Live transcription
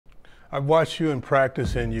I've watched you in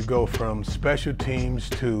practice, and you go from special teams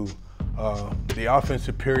to the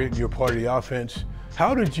offensive period. You're part of the offense.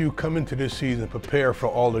 How did you come into this season prepare for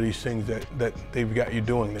all of these things that they've got you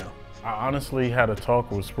doing now? I honestly had a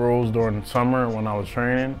talk with Sproles during the summer when I was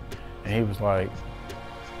training, and he was like,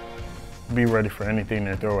 be ready for anything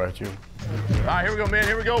they throw at you. All right, here we go, man,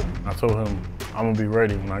 here we go. I told him I'm gonna be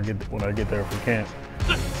ready when I get there for camp.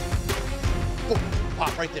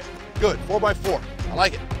 Pop right there. Good, 4x4, I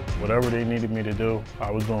like it. Whatever they needed me to do,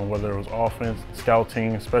 I was doing, whether it was offense, scout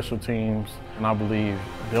teams, special teams, and I believe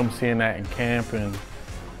them seeing that in camp and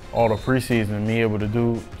all the preseason and me able to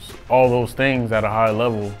do all those things at a high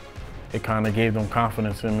level, it kind of gave them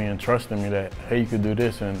confidence in me and trusting me that, hey, you could do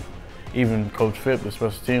this. And even Coach Phipp, the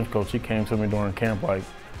special teams coach, he came to me during camp like,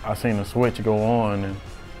 I seen the switch go on and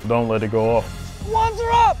don't let it go off. Ones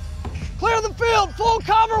are up! Clear the field, full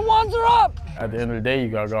cover, ones are up! At the end of the day, you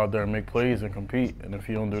gotta go out there and make plays and compete. And if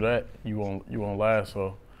you don't do that, you won't last.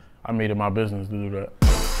 So I made it my business to do that.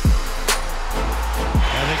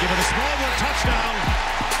 And they give it a Smallwood touchdown.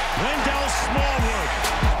 Wendell Smallwood.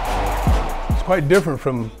 It's quite different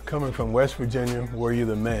from coming from West Virginia, where you're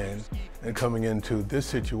the man, and coming into this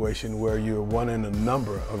situation where you're one in a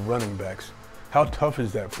number of running backs. How tough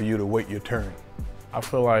is that for you to wait your turn? I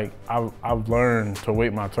feel like I've learned to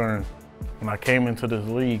wait my turn. When I came into this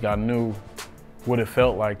league, I knew what it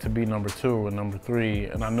felt like to be number 2 and number 3,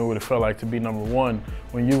 and I knew what it felt like to be number 1.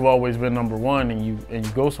 When you've always been number 1 and you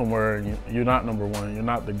go somewhere and you're not number 1, you're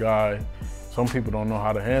not the guy. Some people don't know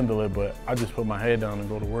how to handle it, but I just put my head down and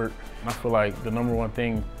go to work. And I feel like the number 1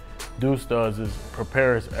 thing Deuce does is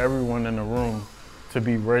prepares everyone in the room to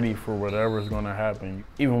be ready for whatever is going to happen.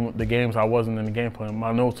 Even with the games I wasn't in the game plan,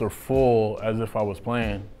 my notes are full as if I was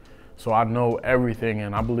playing. So I know everything,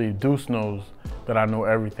 and I believe Deuce knows that I know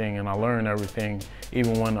everything and I learn everything.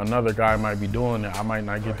 Even when another guy might be doing it, I might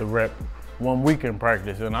not get the rep 1 week in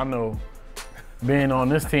practice. And I know being on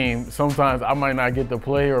this team, sometimes I might not get the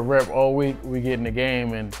play or rep all week. We get in the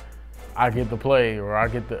game and I get the play or I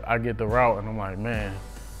get the route, and I'm like, man,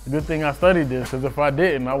 good thing I studied this, because if I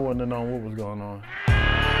didn't, I wouldn't have known what was going on.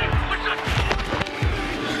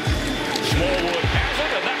 Smallwood has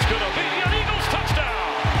it, and that's going to be an Eagles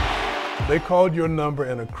touchdown. They called your number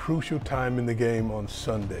in a crucial time in the game on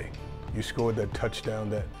Sunday. You scored that touchdown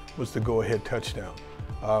that was the go-ahead touchdown.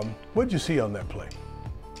 What did you see on that play?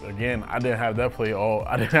 Again, I didn't have that play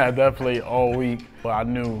all week, but I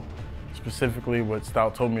knew specifically what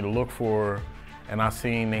Stout told me to look for, and I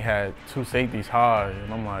seen they had 2 safeties high,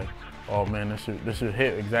 and I'm like, oh man, this should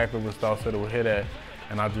hit exactly where Stout said it would hit at,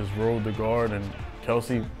 and I just rolled the guard, and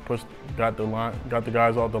Kelsey got the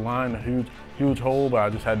guys off the line, a huge hole, but I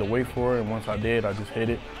just had to wait for it, and once I did, I just hit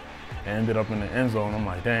it and ended up in the end zone. I'm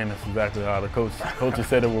like, dang, that's exactly how the coaches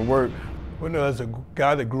said it would work. Well, no, as a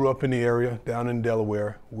guy that grew up in the area down in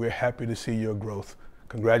Delaware, we're happy to see your growth.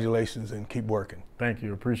 Congratulations and keep working. Thank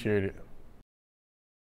you, appreciate it.